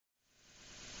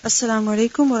Assalamu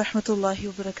alaikum wa rahmatullahi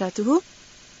wa barakatuhu.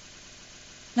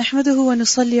 Nahmaduhu wa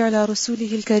nusalli ala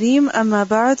rasulihi al-kareem. Amma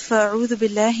ba'd, fa'a'udhu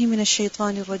billahi minash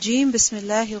shaitanir rajim.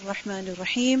 Bismillahir rahmanir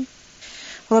rahim.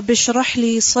 Rabbi shrah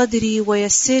li sadri wa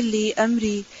yassir li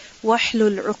amri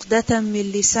wahlul 'uqdatam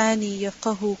min lisani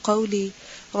yafqahu qawli.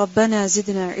 Rabbana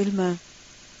zidna ilma.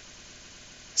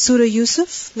 Surah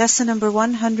Yusuf, lesson number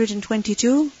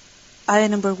 122, ayah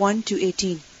number 1 to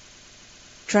 18.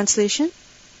 Translation: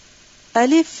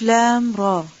 Alif Lam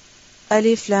Ra.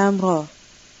 Alif Lam Ra.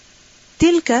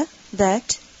 Tilka,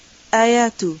 that,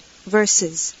 ayatu,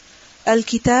 verses,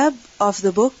 al-kitab, of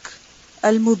the book,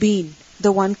 al-mubin,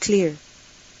 the one clear.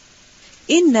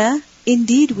 Inna,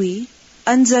 indeed we,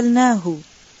 anzalnahu,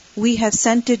 we have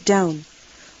sent it down,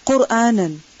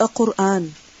 Qur'anan, a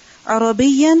Qur'an,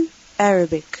 Arabiyan,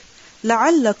 Arabic,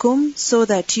 la'allakum, so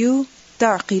that you,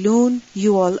 ta'qilun,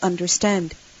 you all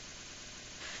understand.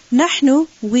 Nahnu,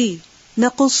 we,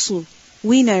 naqussu,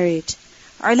 we narrate,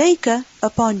 alayka,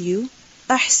 upon you,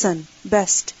 ahsan,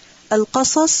 best,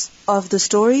 al-qasas, of the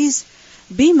stories,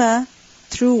 bima,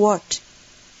 through what,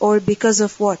 or because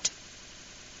of what.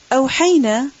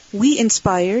 Awhayna, we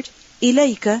inspired,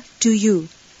 ilayka, to you,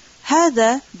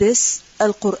 hadha, this,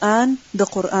 al-Qur'an, the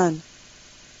Qur'an.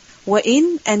 Wa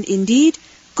in, and indeed,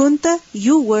 kunta,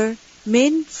 you were,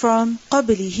 min, from,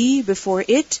 qablihi, before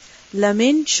it,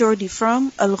 lamin, surely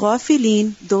from,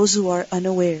 al-ghafilin, those who are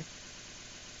unaware.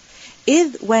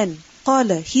 Id, when,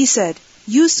 qala, he said,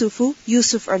 Yusufu,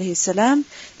 Yusuf alayhi salam,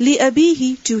 li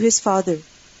abihi, to his father.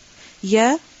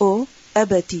 Ya, O,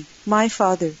 abati, my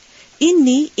father.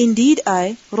 Inni, indeed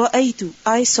I, ra'aytu,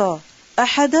 I saw,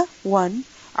 ahada, 1,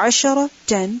 ashara,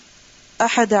 10,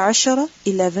 ahada ashara,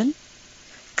 11,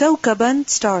 kawkaban,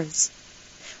 stars,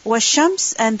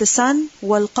 washams, and the sun,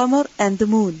 wal-qamar, and the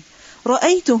moon.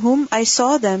 Ra'aytuhum, I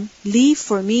saw them, li,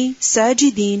 for me,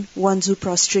 sajideen, ones who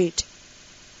prostrate.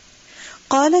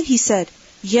 Qala, he said,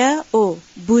 Ya, O,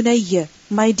 bunayya,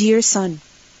 my dear son.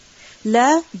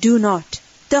 La, do not,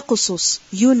 taqsus,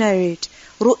 you narrate,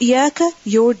 ru'yaka,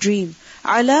 your dream,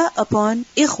 ala, upon,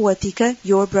 ikhwatika,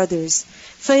 your brothers.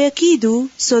 Fayakidu,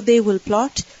 so they will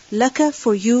plot, laka,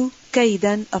 for you,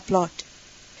 kaidan, a plot.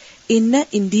 Inna,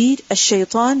 indeed,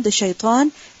 ash-shaytan, the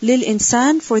shaytan, lil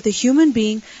insan, for the human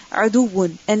being,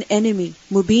 aduwwun, an enemy,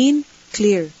 mubin,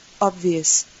 clear,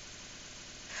 obvious.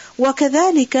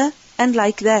 وَكَذَلِكَ, and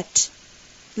like that,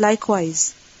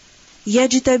 likewise,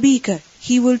 yajtabika,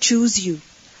 he will choose you,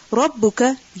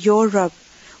 rabbuka, your Rabb,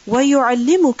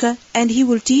 وَيُعَلِّمُكَ, and he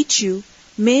will teach you,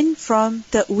 min, from,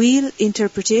 ta'wil,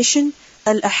 interpretation,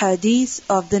 al-ahadith,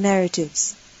 of the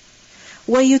narratives.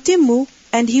 وَيُتِمُّ,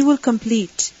 and he will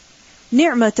complete,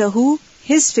 ni'matahu,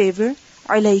 his favor,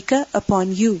 alayka,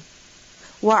 upon you,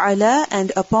 wa ala,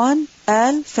 and upon,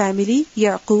 al, family,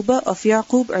 Yaquba, of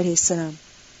Yaqub alayhi salam.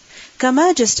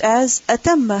 Kama, just as,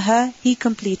 atammaha, he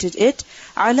completed it,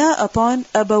 ala, upon,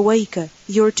 abawayka,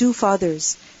 your two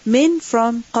fathers, min,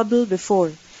 from, qabl,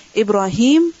 before,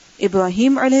 Ibrahim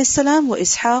alayhi salam, wa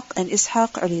Ishaq, and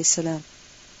Ishaq alayhi salam.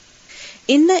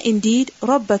 Inna, indeed,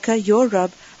 rabbaka, your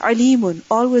Rabb, alimun,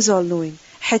 always all-knowing,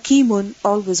 hakimun,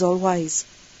 always all-wise.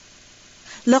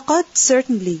 Laqad,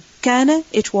 certainly, kana,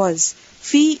 it was,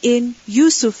 fi, in,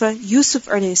 Yusufa, Yusuf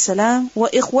alayhi salam, wa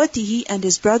ikhwatihi, and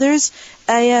his brothers,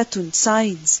 ayatun,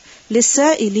 signs,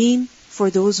 lissa'ilin, for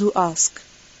those who ask.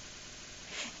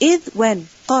 Id, when,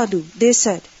 qalu, they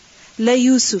said, la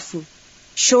Yusufu,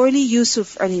 surely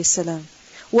Yusuf alayhi salam,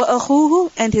 wa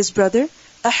akhuhu, and his brother,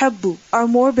 ahabbu, are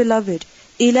more beloved,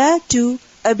 ila, to,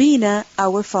 abina,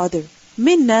 our father,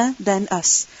 minna, than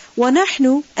us, wa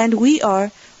nahnu, and we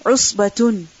are,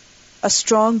 usbatun, a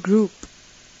strong group,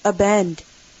 a band.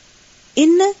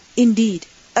 Inna, indeed,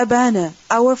 abana,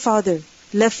 our father,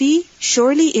 lafi,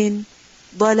 surely in,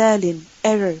 dalalin,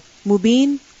 error,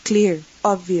 mubin, clear,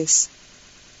 obvious.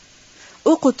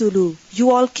 Uqtulu,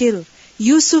 you all kill,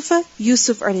 Yusufa,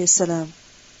 Yusuf alayhi salam.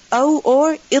 Aw,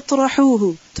 or,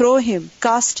 itrahuhu, throw him,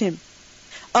 cast him.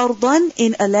 Ardan,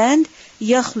 in a land,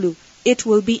 yakhlu, it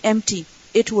will be empty,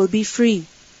 it will be free.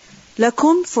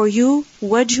 Lakum, for you,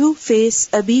 wajhu, face,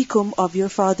 abikum, of your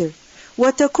father.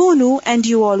 Watakunu, and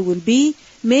you all will be,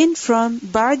 min, from,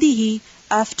 ba'dihi,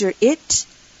 after it,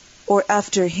 or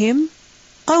after him,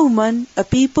 qawman, a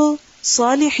people,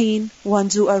 salihin,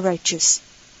 ones who are righteous.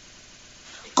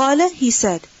 Qala, he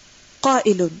said,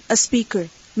 qailun, a speaker,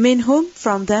 minhum,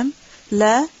 from them,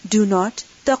 la, do not,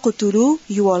 taqtulu,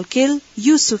 you all kill,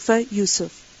 Yusufa,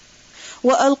 Yusuf.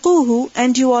 Wa alquhu,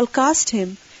 and you all cast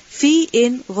him, fi,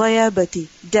 in, ghayabati,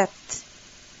 depth,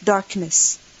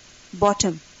 darkness,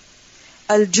 bottom,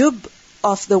 al-jub,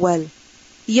 of the well,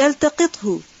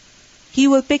 yaltaqithu, he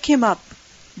will pick him up,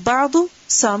 بعض,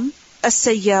 some,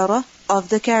 السيارة, of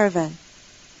the caravan.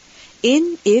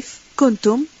 In, if,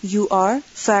 kuntum, you are,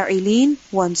 fa'ilin,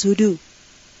 ones who do.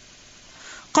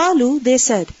 قالوا, they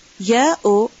said, Ya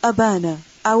O Abana,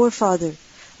 our father,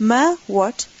 ma,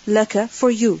 what, laka, for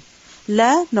you,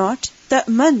 la, not,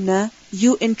 ta'manna,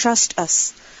 you entrust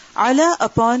us, ala,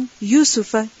 upon,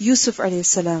 Yusufa, Yusuf alayhi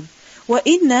salam, wa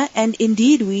inna, and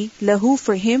indeed we, lahu,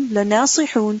 for him,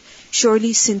 lanasihun,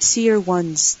 surely sincere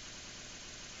ones.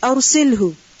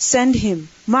 Arsilhu, send him,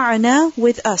 ma'ana,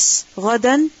 with us,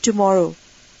 ghadan, tomorrow.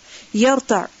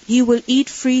 Yarta, he will eat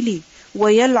freely, wa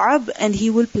yal'ab, and he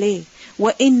will play.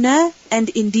 Wa inna, and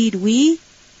indeed we,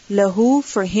 lahu,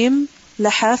 for him,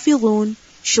 lahafidhun,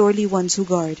 surely ones who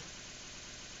guard.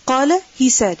 Qala, he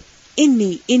said,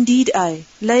 inni, indeed I,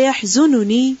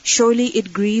 layahzununi, surely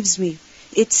it grieves me,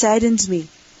 it saddens me,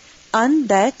 an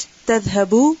that,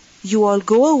 tadhabu, you all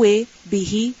go away,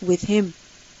 bihi, with him.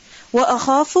 Wa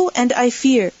akhafu, and I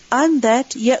fear, an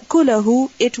that, ya'kulahu,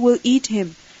 it will eat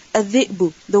him,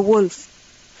 adhi'bu, the wolf.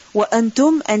 Wa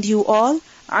antum, and you all,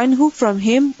 anhu, from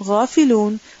him,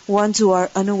 ghafilun, ones who are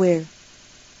unaware.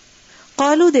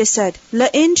 Qalu, they said,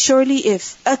 la'in, surely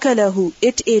if, akalahu,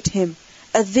 it ate him,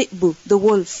 adhi'bu, the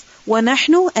wolf, wa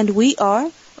nahnu, and we are,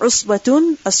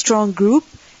 usbatun, a strong group,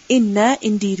 inna,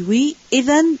 indeed we,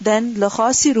 idhan, then,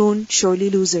 lakhasirun, surely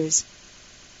losers.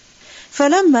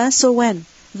 Falamma, so when,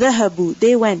 dhahabu,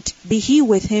 they went, bihi,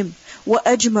 with him, wa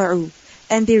ajma'u,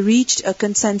 and they reached a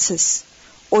consensus,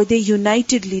 or they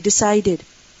unitedly decided.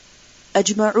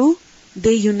 Ajma'u,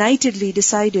 they unitedly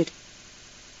decided.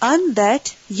 An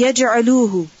that,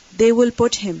 yaj'aluhu, they will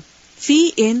put him,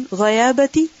 fi in,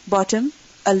 ghayabati, bottom,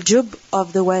 al-jub,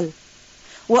 of the well.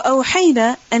 Wa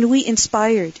awhayna, and we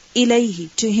inspired, ilayhi,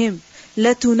 to him,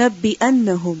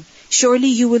 latunabbi'annahum, surely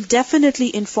you will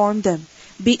definitely inform them,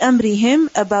 bi amrihim,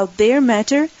 about their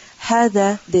matter,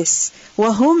 hada, this,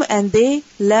 wahum, and they,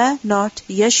 la, not,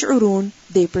 yash'urun,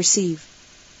 they perceive.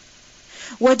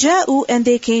 Waja'u, and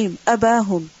they came,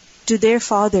 abahum, to their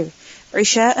father,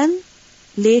 isha'an,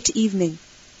 late evening,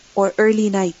 or early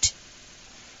night.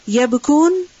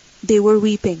 Yabkun, they were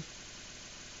weeping.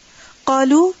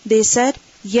 Qalu, they said,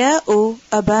 Ya O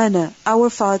Abana, our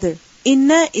father,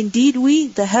 inna, indeed we,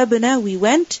 dhahabna, we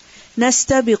went,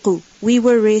 nastabiqu, we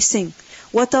were racing,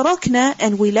 watarakna,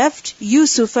 and we left,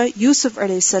 Yusufa, Yusuf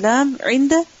alayhi salam,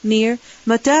 inda, near,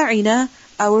 mata'ina,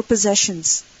 our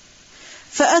possessions.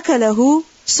 فَأَكَلَهُ,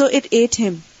 so it ate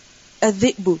him,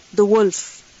 الذِّئْبُ, the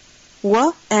wolf.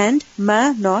 Wa, and,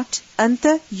 ma, not,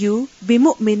 anta, you,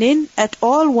 bimu'minin, at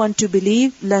all want to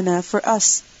believe, lana, for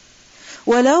us.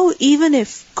 Walau, even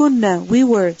if, kunna, we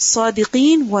were,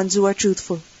 sadiqeen, ones who are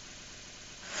truthful.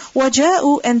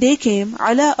 Waja'u, and they came,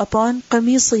 ala, upon,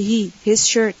 qamisihi, his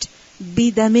shirt,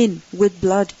 bidamin, with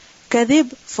blood,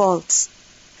 kadhib, false.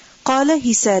 Qala,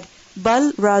 he said,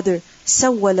 bal, rather,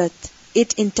 sawwalat,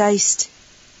 it enticed,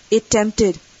 it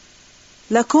tempted.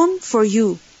 Lakum, for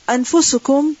you,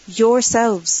 anfusukum,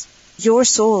 yourselves, your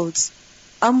souls,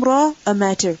 amra, a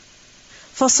matter.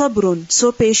 Fasabrun,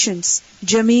 so patience,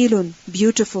 jamilun,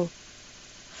 beautiful.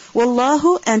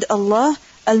 Wallahu, and Allah,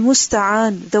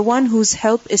 al-musta'an, the one whose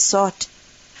help is sought.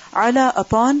 Ala,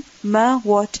 upon, ma,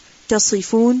 what,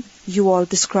 tasifun, you all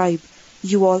describe,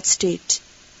 you all state.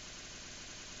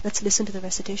 Let's listen to the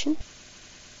recitation.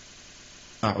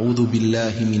 أعوذ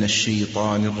بالله من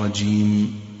الشيطان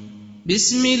الرجيم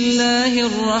بسم الله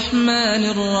الرحمن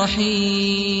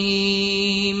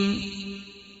الرحيم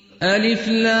ألف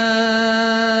لام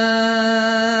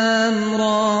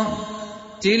را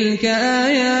تلك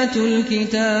آيات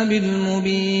الكتاب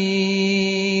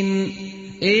المبين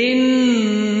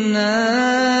إنا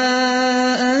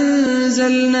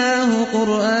أنزلناه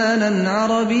قرآنا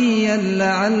عربيا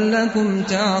لعلكم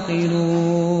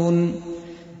تعقلون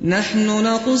نحن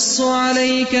نقص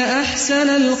عليك أحسن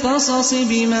القصص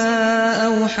بما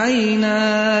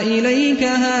أوحينا إليك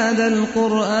هذا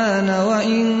القرآن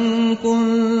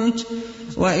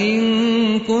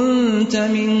وإن كنت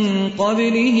من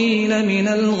قبله لمن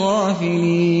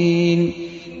الغافلين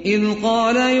إذ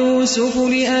قال يوسف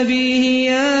لأبيه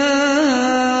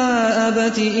يا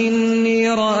أبت إني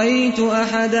رأيت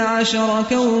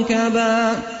 11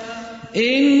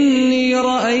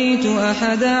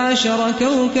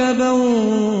 كوكبا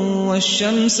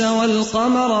والشمس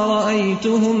والقمر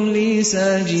رأيتهم لي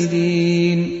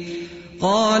ساجدين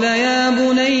قال يا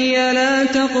بني لا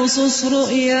تقصص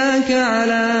رؤياك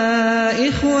على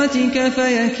إخوتك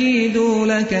فيكيدوا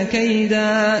لك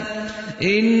كيدا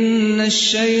إن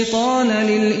الشيطان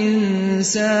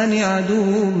للإنسان عدو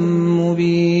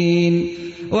مبين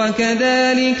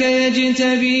وكذلك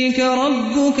يجتبيك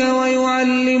ربك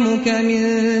ويعلمك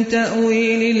من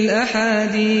تأويل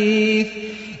الأحاديث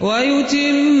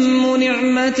ويتم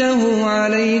نعمته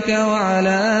عليك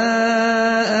وعلى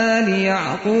آل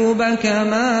يعقوب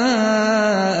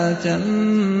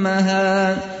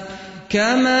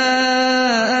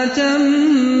كما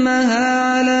أتمها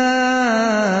على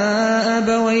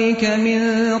أبويك من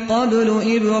قبل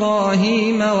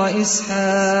إبراهيم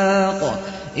وإسحاق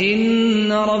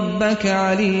إن ربك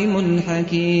عليم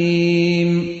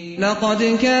حكيم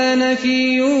لقد كان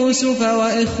في يوسف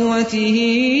وإخوته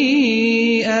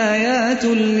آيات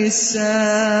للسائلين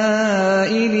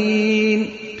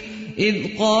إذ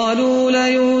قالوا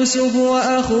ليوسف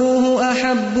وأخوه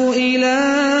أحب إلى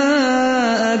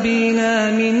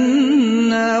أبينا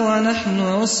منا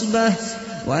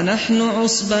ونحن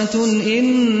عصبة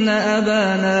إن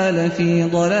أبانا لفي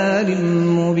ضلال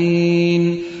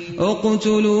مبين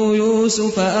اقتلوا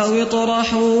يوسف أو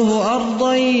اطرحوه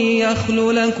أرضا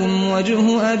يخل لكم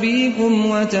وجه أبيكم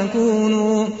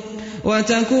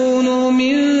وتكونوا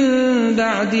من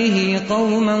بعده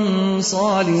قوما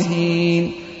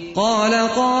صالحين قال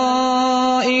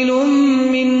قائل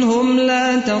منهم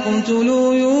لا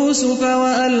تقتلوا يوسف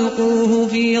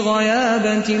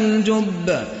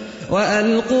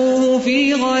وألقوه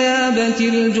في غيابة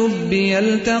الجب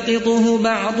يلتقطه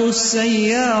بعض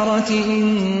السيارة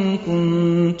إن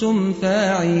كنتم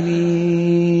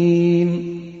فاعلين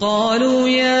قالوا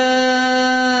يا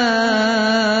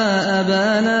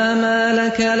أبانا ما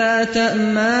لك لا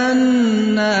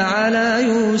تأمنا على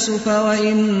يوسف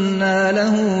وإنا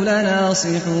له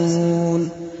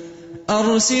لناصحون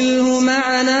أرسله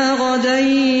معنا غدا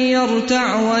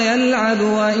يرتع ويلعب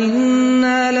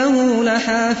وإنا له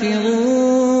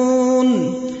لحافظون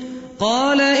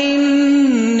قال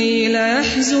إني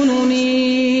ليحزنني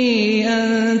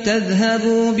أن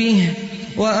تذهبوا به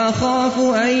وأخاف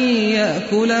أن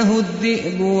يأكله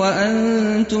الذئب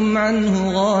وأنتم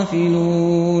عنه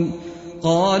غافلون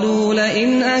قالوا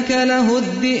لئن أكله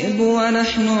الذئب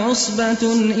ونحن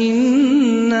عصبة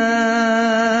إنا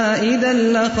إذا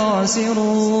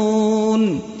لخاسرون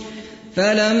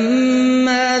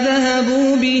فلما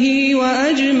ذهبوا به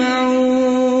وأجمعوا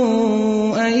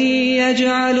أن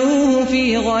يجعلوه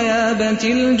في غيابة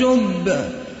الجب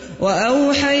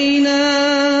وأوحينا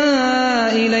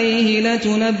إليه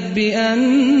لتنبئنهم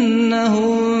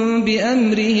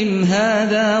بأمرهم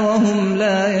هذا وهم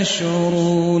لا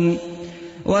يشعرون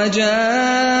وجاءوا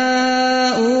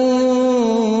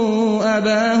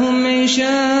أباهم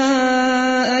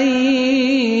عشاء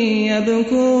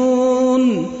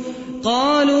يبكون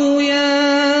قالوا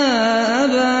يا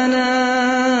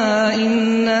أبانا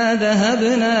إنا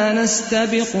ذهبنا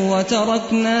نستبق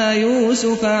وتركنا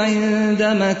يوسف عند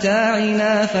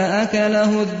متاعنا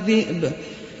فأكله الذئب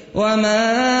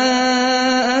وما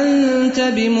أنت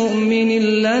بمؤمن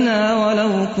لنا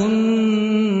ولو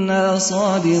كنا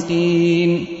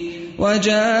صادقين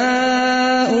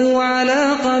وجاءوا على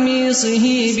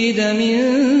قميصه بدم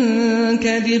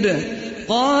كذب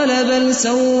قال بل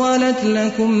سولت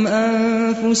لكم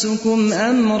أنفسكم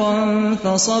أمرا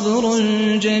فصبر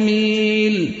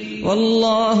جميل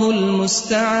والله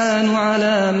المستعان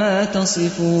على ما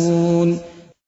تصفون